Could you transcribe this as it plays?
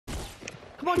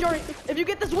Come on, Jari. If you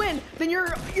get this win, then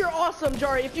you're awesome,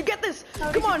 Jari. If you get this,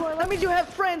 come on. That means you have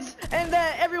friends, and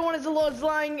that everyone is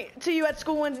lying to you at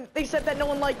school when they said that no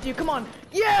one liked you. Come on.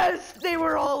 Yes, they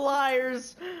were all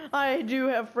liars. I do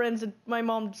have friends, and my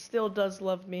mom still does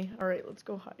love me. All right, let's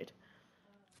go hide.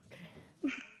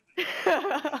 Okay.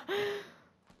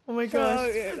 Oh my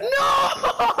gosh. No!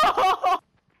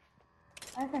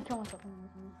 I can't kill myself.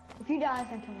 If you die, I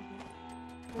can't kill myself.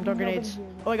 I'm throwing grenades.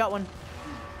 Oh, I got one.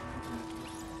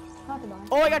 Not to die.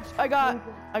 Oh,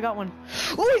 I got one.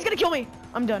 Oh, he's gonna kill me.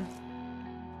 I'm done.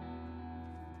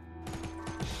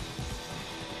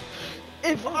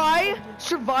 If I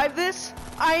survive this,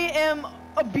 I am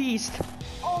a beast.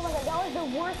 Oh my god, that was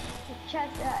the worst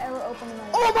chest ever opened in my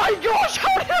life. Oh my gosh,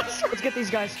 how did I... Let's get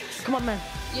these guys. Come on, man.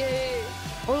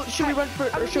 Yeah. Or should we run for...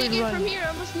 I'm or should we run? from here.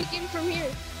 I'm gonna sneak in from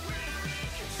here.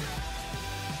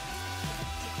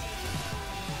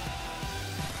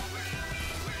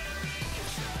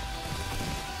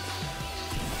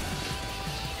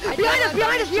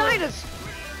 Behind us!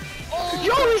 Oh.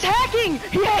 Yo, he's hacking!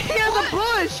 He has a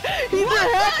bush! He's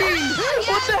hacking!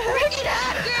 What the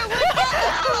heck?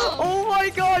 Oh my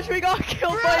gosh, we got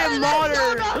killed by a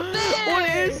modder! What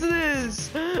is this?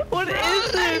 What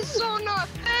is this? So not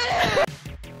fair!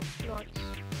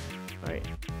 Alright.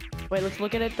 Wait, let's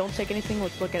look at it. Don't take anything.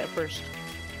 Let's look at it first.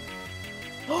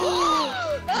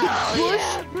 Oh,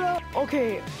 yeah, bro.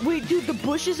 Okay, wait, dude, the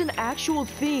bush is an actual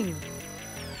thing.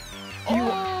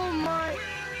 Oh my.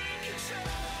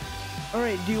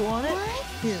 Alright, do you want it? What?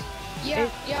 Here. Yeah,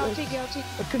 I'll take it,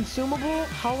 A consumable?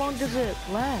 How long does it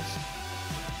last?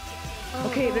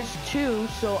 Okay, there's two,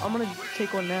 so I'm gonna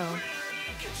take one now.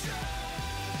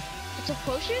 It's a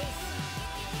potion?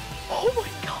 Oh my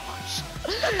gosh!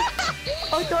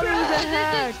 I thought it was a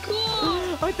hack!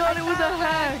 Cool. I thought it was a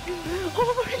hack!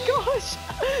 Oh my gosh!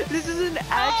 This is an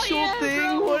actual thing?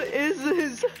 Bro. What is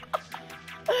this?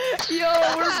 Yo,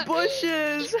 we're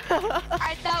bushes!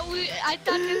 I thought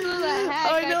this was a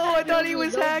hack. I know, I thought he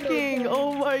was hacking!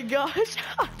 Oh my gosh!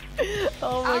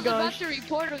 Oh my gosh. I was about to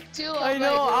report him too. I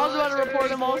know, I was about to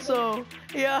report him also.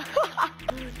 Yeah.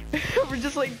 We're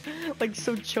just like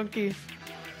so chunky.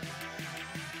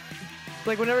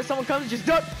 Like whenever someone comes, just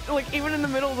duck. Like even in the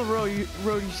middle of the road, you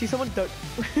see someone duck.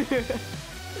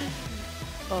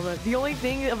 Oh man, the only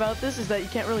thing about this is that you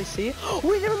can't really see.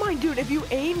 Wait, never mind, dude. If you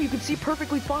aim, you can see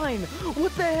perfectly fine.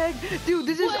 What the heck, dude?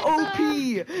 This is OP.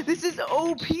 This is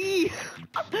OP.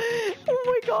 Oh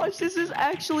my gosh, this is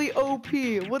actually OP.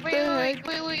 What the heck?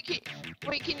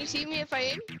 Wait, can you see me if I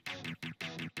aim?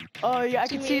 Oh yeah, I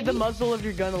can see the muzzle of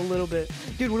your gun a little bit.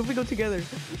 Dude, what if we go together?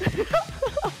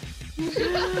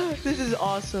 This is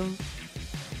awesome.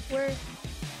 Where?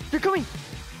 They're coming.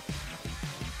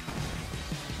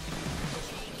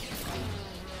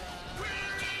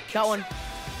 Got one.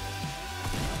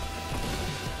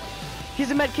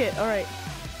 He's a med kit. All right,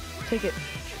 take it.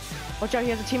 Watch out, he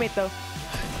has a teammate though.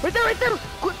 Right there, right there.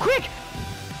 Quick!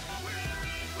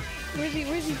 Where is he?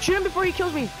 Where is he? Shoot him before he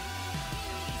kills me.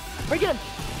 Right, get him.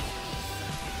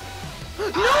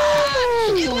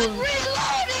 No! He was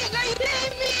reloading. Are you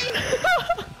kidding me?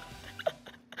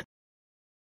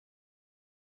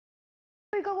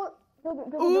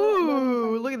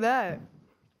 Ooh, look at that.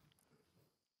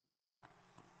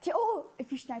 Oh,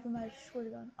 if you snipe him, I swear to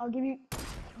God, I'll give you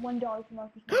 $1 for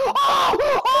Marcus.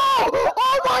 Oh!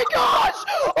 Oh my gosh!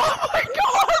 Oh my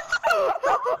gosh! Oh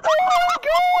my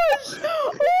gosh!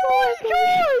 Oh my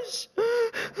gosh!